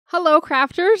Hello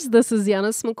crafters, this is Yana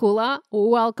Smakula.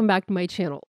 Welcome back to my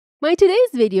channel. My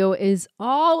today's video is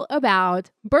all about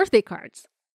birthday cards.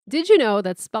 Did you know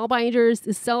that Spellbinders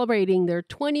is celebrating their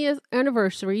 20th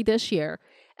anniversary this year?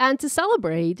 And to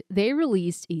celebrate, they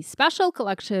released a special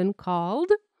collection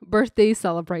called Birthday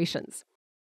Celebrations.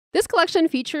 This collection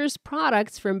features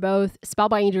products from both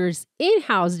Spellbinders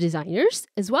in-house designers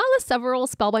as well as several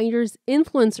Spellbinders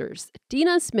influencers,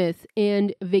 Tina Smith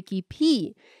and Vicky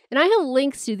P. And I have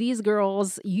links to these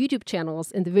girls' YouTube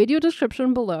channels in the video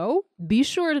description below. Be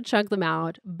sure to check them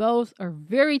out. Both are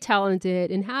very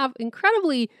talented and have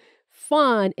incredibly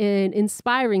fun and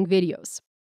inspiring videos.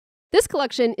 This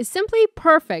collection is simply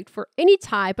perfect for any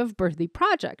type of birthday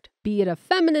project, be it a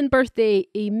feminine birthday,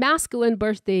 a masculine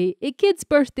birthday, a kid's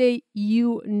birthday,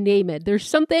 you name it. There's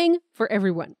something for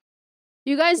everyone.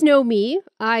 You guys know me,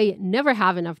 I never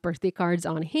have enough birthday cards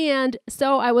on hand,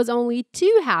 so I was only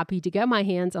too happy to get my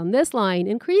hands on this line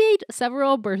and create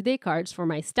several birthday cards for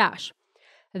my stash.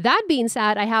 That being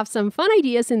said, I have some fun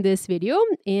ideas in this video,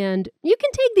 and you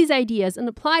can take these ideas and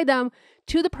apply them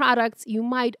to the products you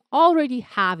might already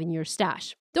have in your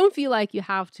stash. Don't feel like you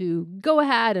have to go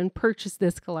ahead and purchase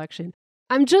this collection.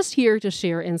 I'm just here to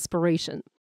share inspiration.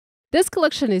 This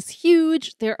collection is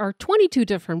huge. There are 22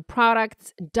 different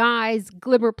products, dies,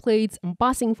 glimmer plates,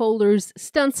 embossing folders,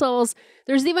 stencils.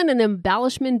 There's even an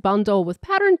embellishment bundle with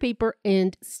pattern paper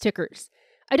and stickers.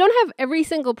 I don't have every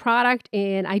single product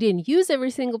and I didn't use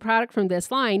every single product from this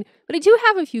line, but I do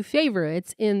have a few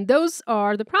favorites, and those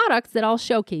are the products that I'll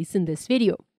showcase in this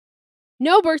video.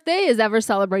 No birthday is ever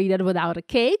celebrated without a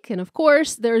cake, and of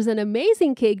course, there's an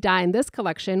amazing cake die in this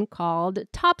collection called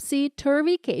Topsy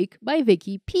Turvy Cake by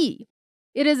Vicky P.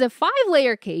 It is a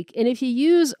 5-layer cake, and if you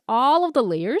use all of the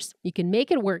layers, you can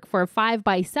make it work for a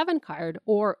 5x7 card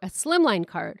or a slimline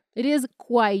card. It is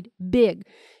quite big.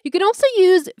 You can also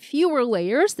use fewer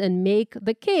layers and make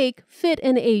the cake fit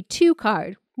in a 2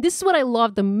 card. This is what I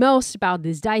love the most about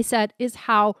this die set, is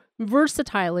how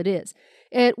versatile it is.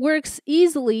 It works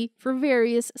easily for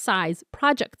various size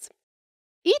projects.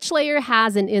 Each layer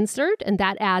has an insert, and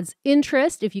that adds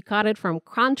interest if you cut it from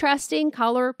contrasting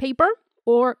color paper,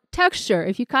 or texture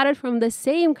if you cut it from the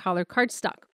same color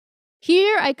cardstock.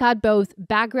 Here I cut both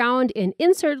background and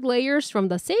insert layers from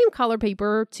the same color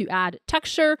paper to add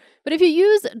texture, but if you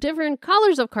use different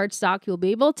colors of cardstock, you'll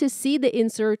be able to see the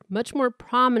insert much more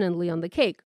prominently on the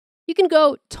cake. You can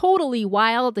go totally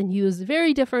wild and use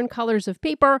very different colors of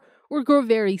paper, or go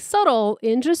very subtle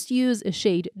and just use a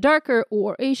shade darker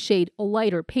or a shade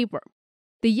lighter paper.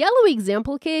 The yellow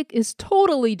example cake is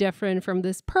totally different from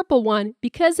this purple one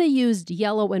because I used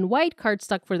yellow and white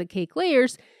cardstock for the cake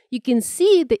layers. You can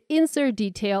see the insert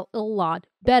detail a lot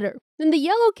better. And the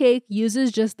yellow cake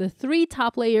uses just the 3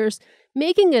 top layers,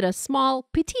 making it a small,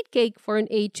 petite cake for an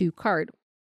A2 card.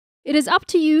 It is up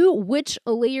to you which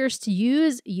layers to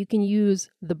use. You can use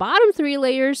the bottom 3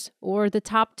 layers, or the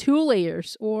top 2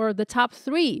 layers, or the top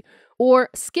 3, or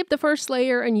skip the first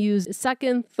layer and use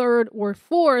second, third, or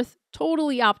fourth.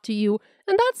 Totally up to you.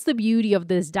 And that's the beauty of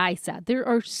this die set. There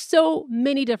are so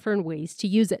many different ways to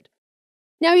use it.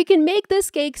 Now you can make this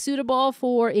cake suitable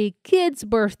for a kid's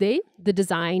birthday. The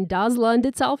design does lend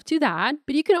itself to that,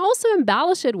 but you can also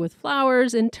embellish it with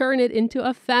flowers and turn it into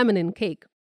a feminine cake.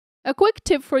 A quick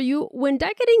tip for you, when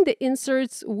decorating the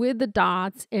inserts with the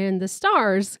dots and the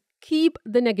stars, keep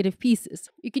the negative pieces.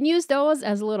 You can use those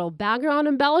as little background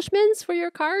embellishments for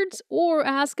your cards or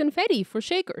as confetti for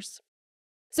shakers.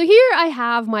 So here I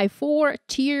have my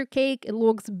 4-tier cake. It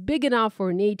looks big enough for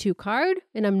an A2 card,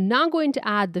 and I'm not going to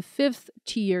add the 5th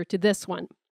tier to this one.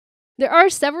 There are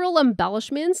several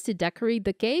embellishments to decorate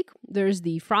the cake. There's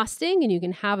the frosting, and you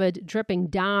can have it dripping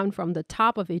down from the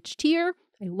top of each tier.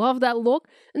 I love that look.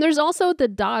 And there's also the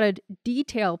dotted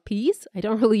detail piece. I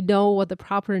don't really know what the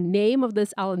proper name of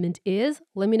this element is.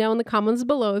 Let me know in the comments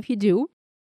below if you do.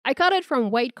 I cut it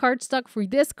from white cardstock for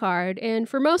this card and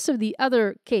for most of the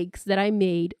other cakes that I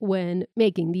made when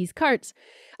making these cards.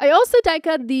 I also die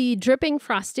cut the dripping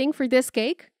frosting for this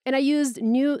cake, and I used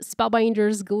new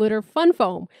Spellbinders glitter fun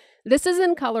foam. This is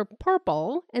in color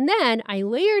purple, and then I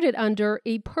layered it under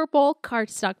a purple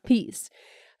cardstock piece.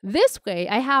 This way,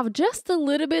 I have just a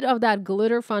little bit of that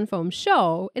glitter fun foam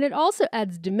show, and it also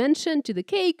adds dimension to the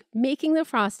cake, making the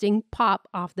frosting pop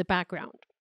off the background.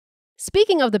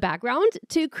 Speaking of the background,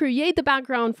 to create the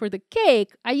background for the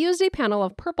cake, I used a panel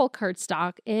of purple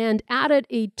cardstock and added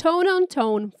a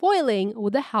tone-on-tone foiling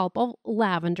with the help of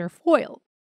lavender foil.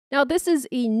 Now, this is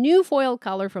a new foil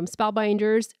color from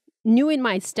Spellbinders, new in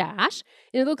my stash,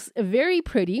 and it looks very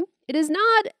pretty. It is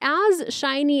not as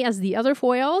shiny as the other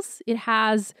foils. It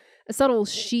has a subtle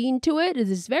sheen to it. It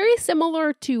is very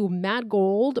similar to matte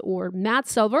gold or matte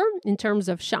silver in terms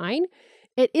of shine.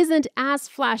 It isn't as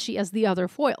flashy as the other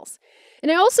foils. And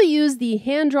I also use the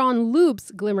hand-drawn loops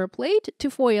glimmer plate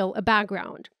to foil a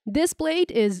background. This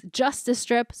plate is just a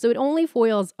strip, so it only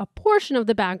foils a portion of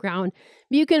the background,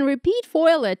 but you can repeat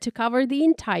foil it to cover the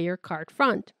entire card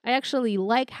front. I actually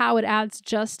like how it adds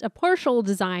just a partial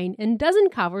design and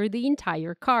doesn't cover the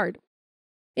entire card.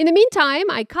 In the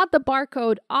meantime, I cut the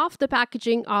barcode off the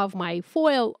packaging of my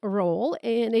foil roll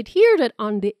and adhered it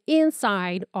on the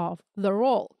inside of the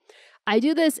roll. I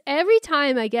do this every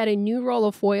time I get a new roll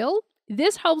of foil.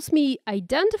 This helps me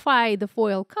identify the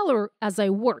foil color as I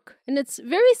work, and it's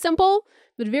very simple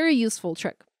but very useful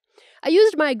trick. I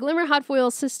used my Glimmer hot foil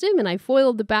system and I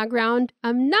foiled the background.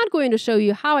 I'm not going to show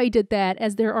you how I did that,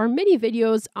 as there are many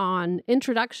videos on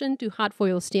introduction to hot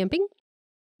foil stamping.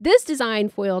 This design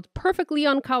foiled perfectly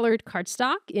on colored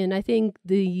cardstock, and I think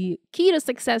the key to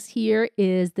success here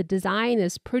is the design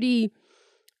is pretty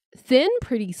thin,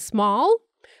 pretty small.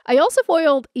 I also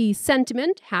foiled a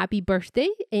sentiment, happy birthday,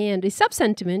 and a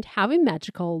sub-sentiment, have a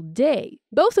magical day.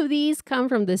 Both of these come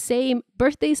from the same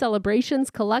birthday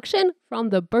celebrations collection from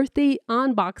the birthday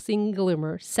unboxing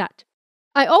glimmer set.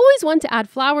 I always want to add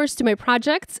flowers to my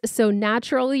projects, so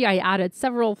naturally I added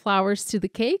several flowers to the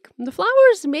cake. The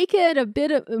flowers make it a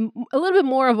little bit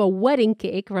more of a wedding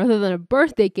cake rather than a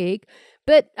birthday cake,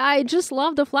 but I just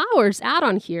love the flowers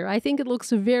add-on here. I think it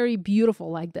looks very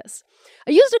beautiful like this.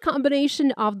 I used a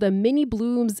combination of the mini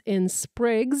blooms in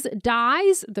sprigs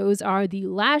dies. Those are the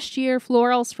last year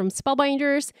florals from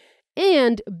Spellbinders,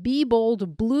 and Be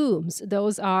Bold blooms.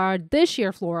 Those are this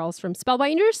year florals from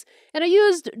Spellbinders. And I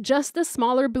used just the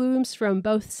smaller blooms from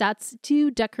both sets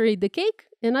to decorate the cake,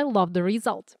 and I love the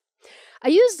result. I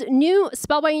used new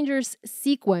Spellbinders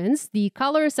sequins, the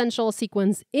Color Essential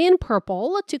sequins in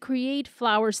purple, to create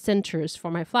flower centers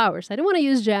for my flowers. I didn't want to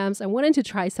use gems. I wanted to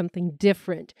try something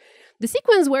different. The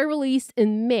sequins were released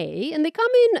in May, and they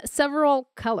come in several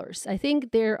colors. I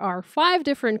think there are 5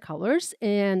 different colors,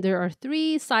 and there are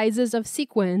 3 sizes of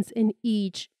sequins in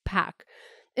each pack.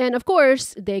 And of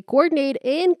course, they coordinate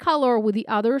in color with the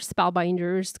other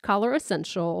Spellbinders Color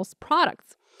Essentials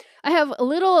products. I have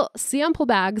little sample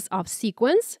bags of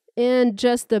sequins and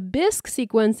just the bisque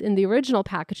sequins in the original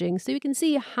packaging, so you can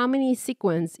see how many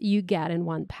sequins you get in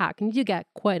one pack, and you get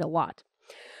quite a lot.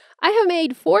 I have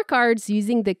made 4 cards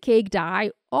using the cake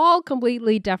die, all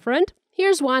completely different.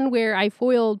 Here's one where I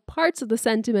foiled parts of the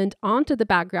sentiment onto the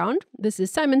background. This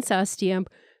is Simon Says stamp,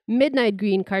 midnight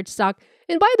green cardstock.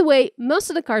 And by the way, most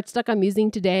of the cardstock I'm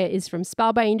using today is from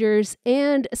Spellbinders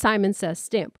and Simon Says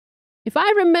stamp. If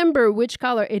I remember which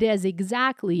color it is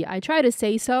exactly, I try to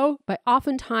say so, but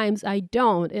oftentimes I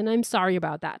don't, and I'm sorry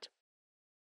about that.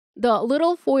 The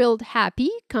little foiled happy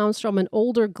comes from an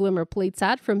older glimmer plate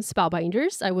set from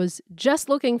Spellbinders. I was just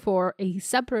looking for a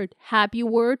separate happy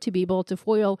word to be able to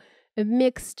foil a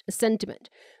mixed sentiment.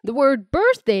 The word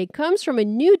birthday comes from a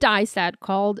new die set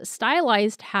called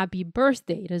Stylized Happy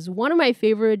Birthday. It is one of my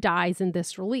favorite dies in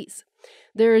this release.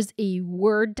 There's a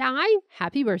word die,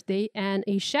 happy birthday, and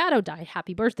a shadow die,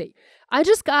 happy birthday. I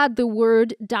just got the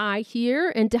word die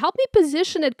here, and to help me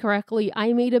position it correctly,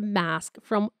 I made a mask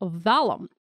from vellum.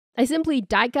 I simply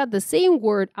die cut the same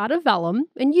word out of vellum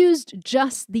and used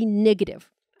just the negative.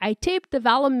 I taped the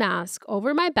vellum mask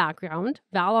over my background.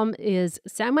 Vellum is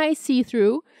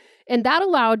semi-see-through, and that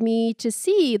allowed me to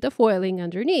see the foiling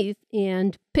underneath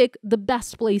and pick the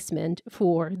best placement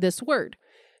for this word.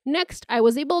 Next, I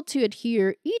was able to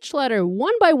adhere each letter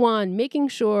one by one, making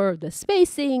sure the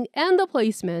spacing and the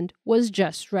placement was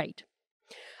just right.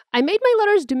 I made my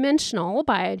letters dimensional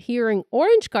by adhering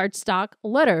orange cardstock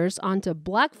letters onto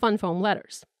black fun foam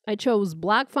letters. I chose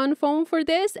black fun foam for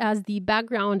this as the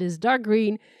background is dark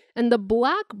green and the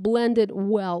black blended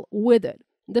well with it.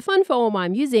 The fun foam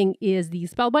I'm using is the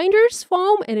Spellbinders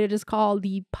foam, and it is called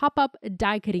the Pop-Up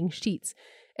Die Cutting Sheets.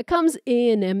 It comes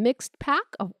in a mixed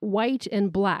pack of white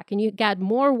and black, and you get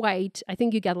more white. I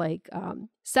think you get like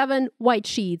 7 white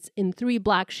sheets in 3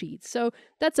 black sheets. So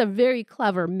that's a very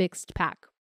clever mixed pack.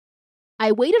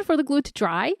 I waited for the glue to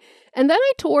dry, and then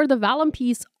I tore the vellum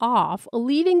piece off,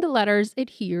 leaving the letters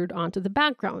adhered onto the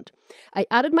background. I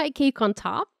added my cake on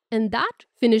top, and that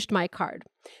finished my card.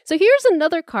 So here's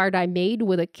another card I made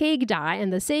with a cake die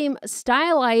and the same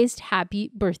stylized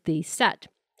happy birthday set.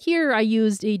 Here, I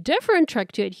used a different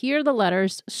trick to adhere the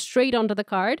letters straight onto the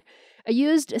card. I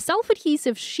used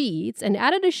self-adhesive sheets and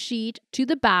added a sheet to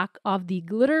the back of the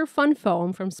glitter fun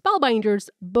foam from Spellbinders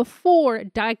before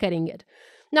die cutting it.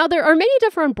 Now, there are many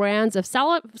different brands of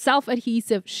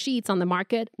self-adhesive sheets on the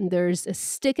market. There's a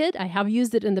Stick It. I have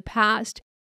used it in the past.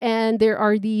 And there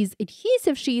are these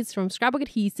adhesive sheets from Scrapbook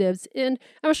Adhesives. And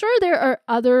I'm sure there are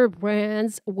other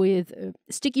brands with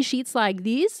sticky sheets like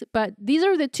these, but these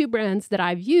are the two brands that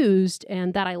I've used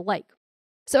and that I like.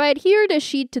 So I adhered a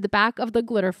sheet to the back of the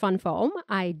glitter fun foam.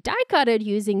 I die cut it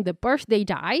using the birthday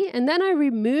die, and then I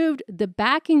removed the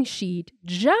backing sheet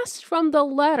just from the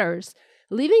letters,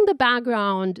 leaving the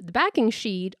backing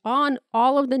sheet on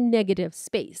all of the negative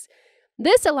space.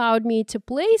 This allowed me to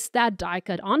place that die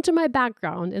cut onto my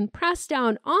background and press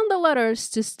down on the letters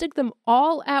to stick them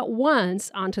all at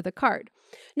once onto the card.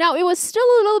 Now, it was still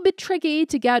a little bit tricky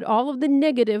to get all of the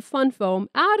negative fun foam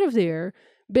out of there,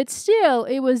 but still,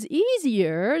 it was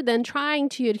easier than trying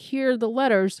to adhere the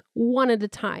letters one at a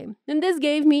time. And this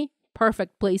gave me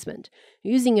perfect placement.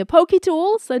 Using a pokey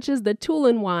tool, such as the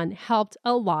Tool-in-One, helped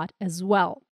a lot as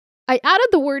well. I added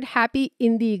the word happy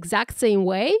in the exact same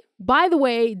way. By the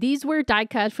way, these were die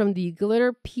cut from the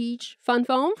Glitter Peach Fun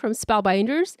Foam from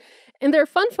Spellbinders, and their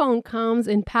fun foam comes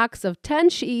in packs of 10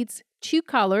 sheets, 2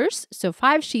 colors, so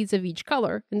 5 sheets of each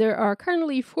color, and there are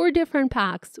currently 4 different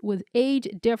packs with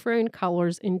 8 different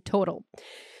colors in total.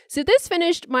 So this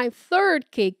finished my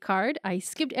third cake card. I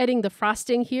skipped adding the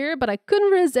frosting here, but I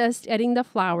couldn't resist adding the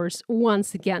flowers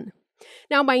once again.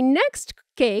 Now my next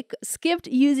cake skipped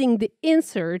using the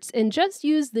inserts and just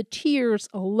used the tiers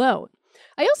alone.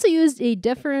 I also used a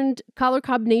different color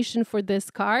combination for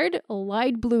this card: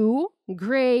 light blue,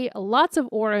 gray, lots of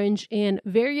orange, and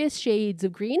various shades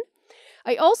of green.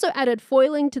 I also added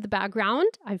foiling to the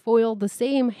background. I foiled the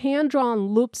same hand-drawn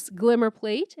loops glimmer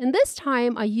plate, and this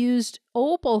time I used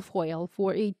opal foil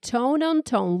for a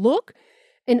tone-on-tone look,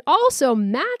 and also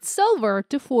matte silver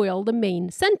to foil the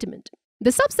main sentiment.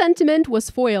 The sub-sentiment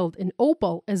was foiled in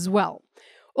opal as well.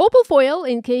 Opal foil,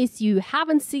 in case you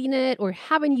haven't seen it or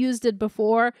haven't used it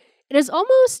before, it is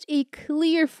almost a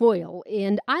clear foil,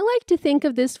 and I like to think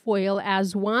of this foil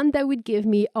as one that would give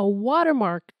me a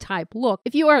watermark type look.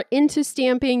 If you are into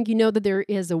stamping, you know that there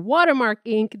is a watermark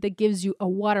ink that gives you a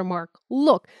watermark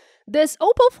look. This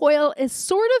opal foil is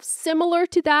sort of similar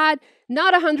to that,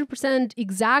 not 100%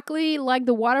 exactly like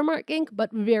the watermark ink,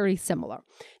 but very similar.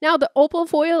 Now, the opal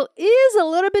foil is a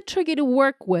little bit tricky to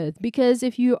work with because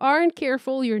if you aren't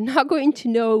careful, you're not going to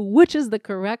know which is the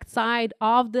correct side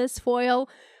of this foil.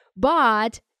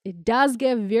 But it does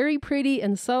give very pretty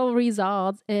and subtle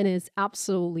results and is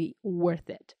absolutely worth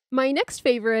it. My next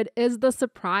favorite is the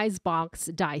surprise box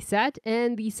die set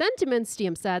and the sentiment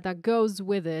stamp set that goes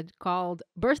with it, called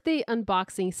Birthday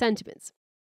Unboxing Sentiments.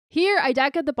 Here I die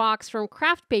cut the box from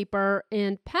craft paper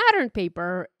and pattern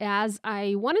paper, as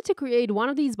I wanted to create one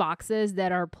of these boxes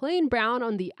that are plain brown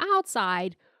on the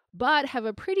outside but have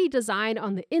a pretty design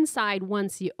on the inside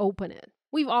once you open it.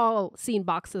 We've all seen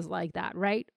boxes like that,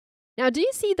 right? Now, do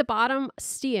you see the bottom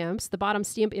stamps, the bottom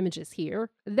stamp images here?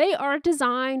 They are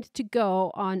designed to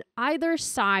go on either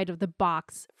side of the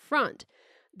box front.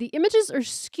 The images are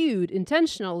skewed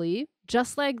intentionally,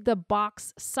 just like the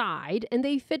box side, and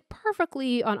they fit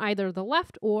perfectly on either the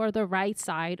left or the right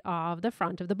side of the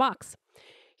front of the box.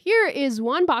 Here is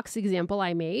one box example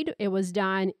I made. It was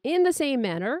done in the same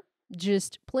manner,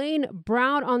 just plain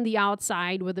brown on the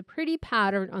outside with a pretty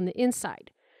pattern on the inside.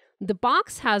 The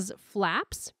box has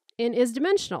flaps and is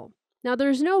dimensional. Now,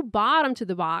 there's no bottom to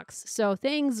the box, so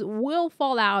things will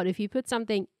fall out if you put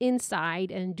something inside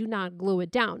and do not glue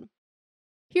it down.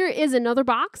 Here is another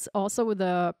box, also with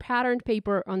a patterned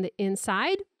paper on the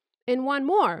inside, and one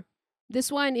more.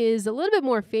 This one is a little bit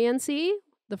more fancy.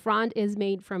 The front is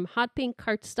made from hot pink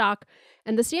cardstock,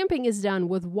 and the stamping is done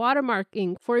with watermark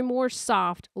ink for a more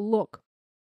soft look.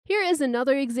 Here is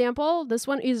another example. This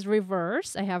one is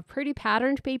reverse. I have pretty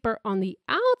patterned paper on the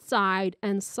outside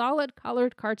and solid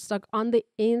colored cardstock on the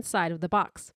inside of the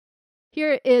box.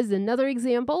 Here is another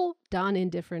example done in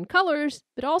different colors,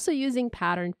 but also using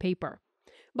patterned paper.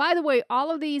 By the way,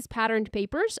 all of these patterned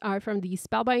papers are from the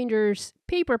Spellbinders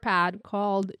paper pad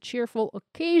called Cheerful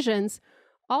Occasions,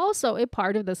 also a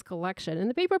part of this collection. And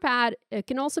the paper pad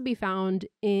can also be found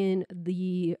in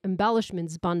the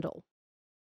embellishments bundle.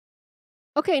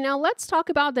 Okay, now let's talk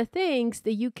about the things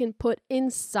that you can put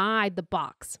inside the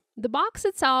box. The box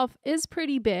itself is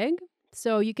pretty big,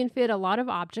 so you can fit a lot of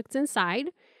objects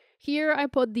inside. Here I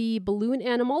put the balloon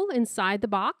animal inside the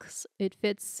box. It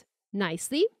fits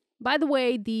nicely. By the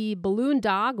way, the balloon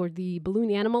dog or the balloon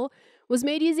animal was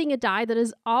made using a die that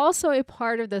is also a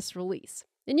part of this release.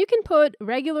 And you can put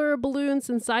regular balloons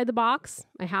inside the box.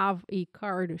 I have a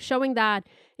card showing that.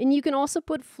 And you can also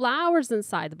put flowers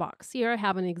inside the box. Here I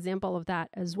have an example of that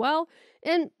as well.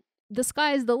 And the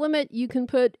sky is the limit. You can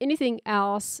put anything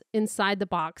else inside the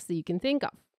box that you can think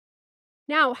of.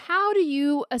 Now, how do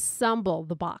you assemble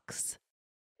the box?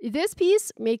 This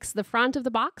piece makes the front of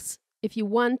the box. If you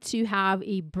want to have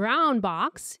a brown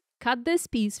box, cut this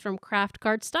piece from craft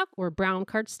cardstock or brown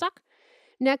cardstock.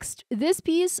 Next, this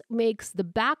piece makes the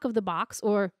back of the box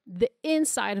or the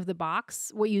inside of the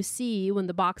box, what you see when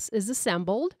the box is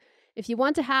assembled. If you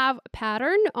want to have a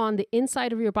pattern on the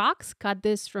inside of your box, cut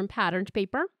this from patterned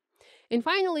paper. And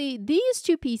finally, these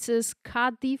two pieces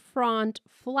cut the front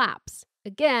flaps.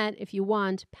 Again, if you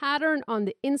want pattern on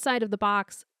the inside of the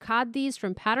box, cut these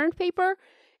from patterned paper.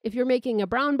 If you're making a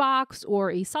brown box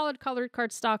or a solid colored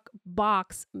cardstock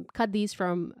box, cut these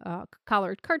from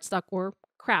colored cardstock or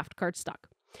craft cardstock.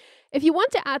 If you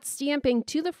want to add stamping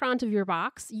to the front of your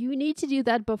box, you need to do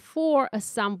that before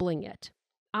assembling it.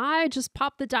 I just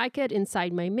pop the die cut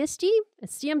inside my MISTI and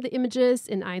stamp the images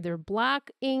in either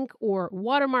black ink or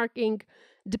watermark ink,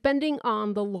 depending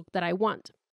on the look that I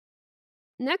want.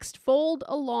 Next, fold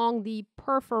along the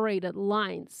perforated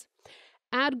lines.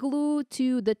 Add glue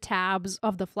to the tabs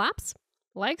of the flaps,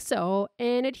 like so,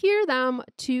 and adhere them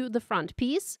to the front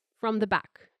piece from the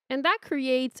back. And that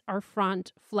creates our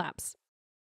front flaps.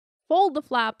 Fold the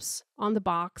flaps on the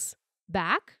box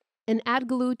back and add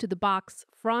glue to the box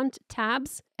front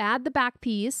tabs, add the back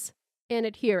piece, and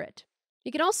adhere it.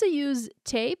 You can also use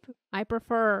tape. I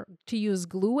prefer to use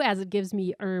glue as it gives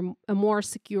me a more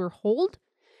secure hold.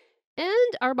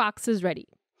 And our box is ready.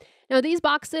 Now, these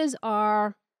boxes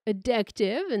are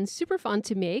addictive and super fun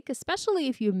to make, especially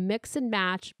if you mix and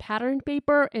match patterned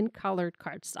paper and colored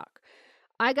cardstock.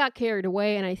 I got carried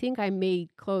away and I think I made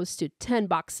close to 10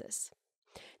 boxes.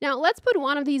 Now, let's put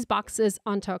one of these boxes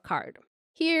onto a card.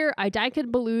 Here, I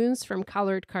die-cut balloons from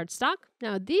colored cardstock.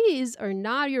 Now, these are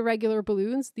not your regular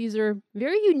balloons. These are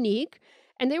very unique,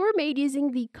 and they were made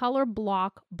using the Color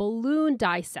Block balloon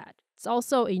die set. It's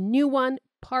also a new one,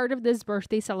 part of this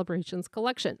birthday celebrations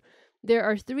collection. There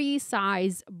are 3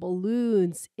 size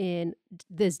balloons in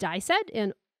this die set,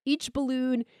 and each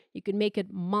balloon, you can make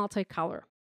it multicolor.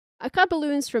 I cut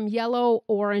balloons from yellow,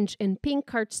 orange, and pink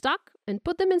cardstock and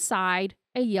put them inside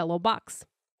a yellow box.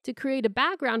 To create a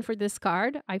background for this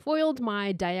card, I foiled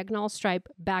my diagonal stripe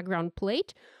background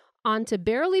plate onto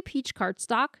Barely Peach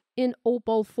cardstock in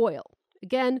opal foil,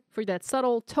 again for that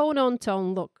subtle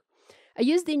tone-on-tone look. I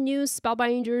used the new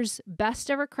Spellbinders Best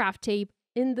Ever Craft Tape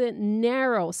in the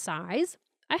narrow size.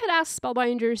 I had asked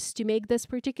Spellbinders to make this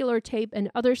particular tape in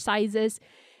other sizes,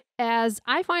 as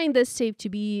I find this tape to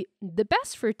be the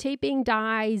best for taping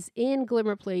dies and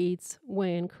glimmer plates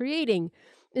when creating.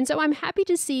 And so I'm happy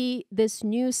to see this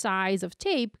new size of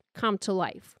tape come to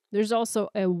life. There's also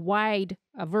a wide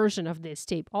version of this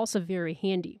tape, also very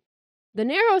handy. The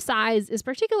narrow size is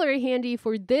particularly handy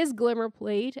for this glimmer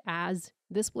plate, as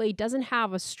this plate doesn't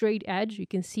have a straight edge. You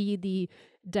can see the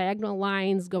diagonal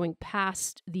lines going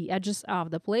past the edges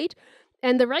of the plate.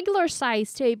 And the regular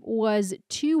size tape was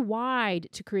too wide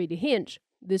to create a hinge.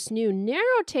 This new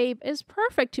narrow tape is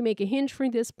perfect to make a hinge for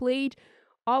this plate.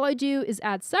 All I do is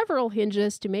add several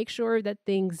hinges to make sure that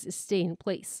things stay in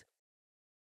place.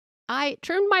 I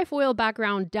trimmed my foil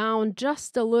background down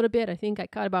just a little bit. I think I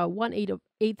cut about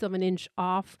 1/8 of an inch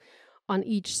off on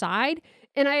each side,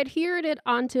 and I adhered it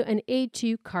onto an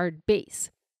A2 card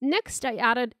base. Next, I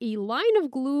added a line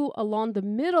of glue along the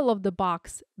middle of the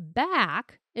box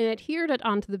back and adhered it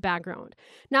onto the background.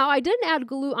 Now, I didn't add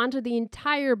glue onto the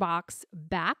entire box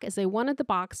back, as I wanted the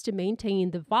box to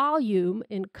maintain the volume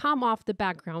and come off the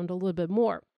background a little bit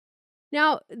more.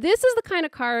 Now, this is the kind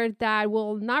of card that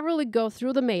will not really go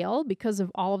through the mail because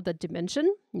of all of the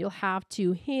dimension. You'll have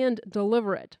to hand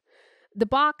deliver it. The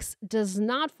box does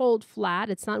not fold flat.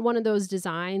 It's not one of those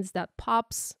designs that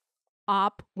pops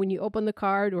up when you open the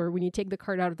card or when you take the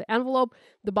card out of the envelope.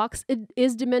 The box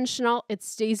is dimensional. It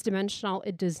stays dimensional.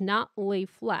 It does not lay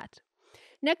flat.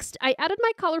 Next, I added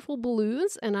my colorful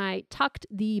balloons and I tucked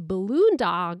the balloon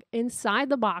dog inside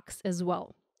the box as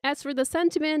well. As for the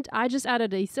sentiment, I just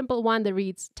added a simple one that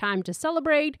reads, "Time to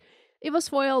celebrate." It was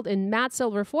foiled in matte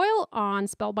silver foil on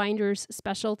Spellbinders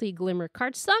Specialty Glimmer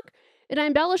cardstock, and I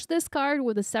embellished this card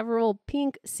with several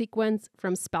pink sequins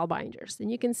from Spellbinders.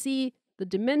 And you can see the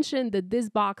dimension that this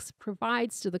box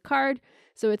provides to the card,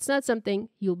 so it's not something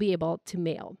you'll be able to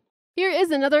mail. Here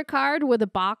is another card with a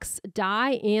box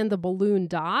die and the balloon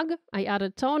dog. I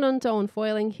added tone-on-tone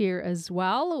foiling here as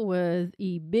well with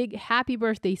a big happy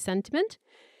birthday sentiment.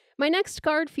 My next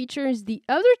card features the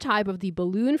other type of the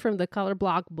balloon from the Color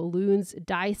Block Balloons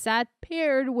die set,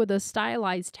 paired with a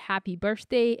stylized happy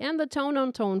birthday and the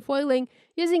tone-on-tone foiling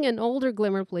using an older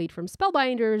glimmer plate from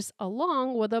Spellbinders,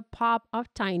 along with a pop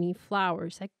of tiny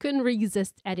flowers. I couldn't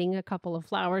resist adding a couple of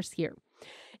flowers here.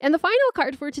 And the final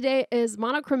card for today is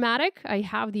monochromatic. I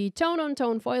have the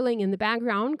tone-on-tone foiling in the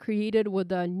background created with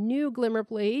the new glimmer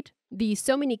plate, the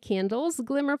So Many Candles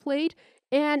glimmer plate,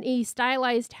 and a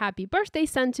stylized happy birthday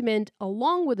sentiment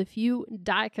along with a few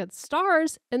die-cut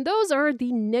stars. And those are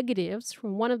the negatives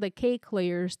from one of the cake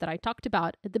layers that I talked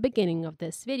about at the beginning of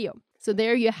this video. So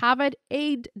there you have it,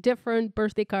 8 different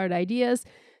birthday card ideas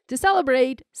to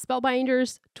celebrate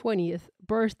Spellbinders' 20th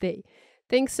birthday.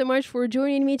 Thanks so much for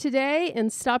joining me today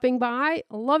and stopping by.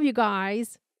 Love you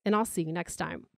guys, and I'll see you next time.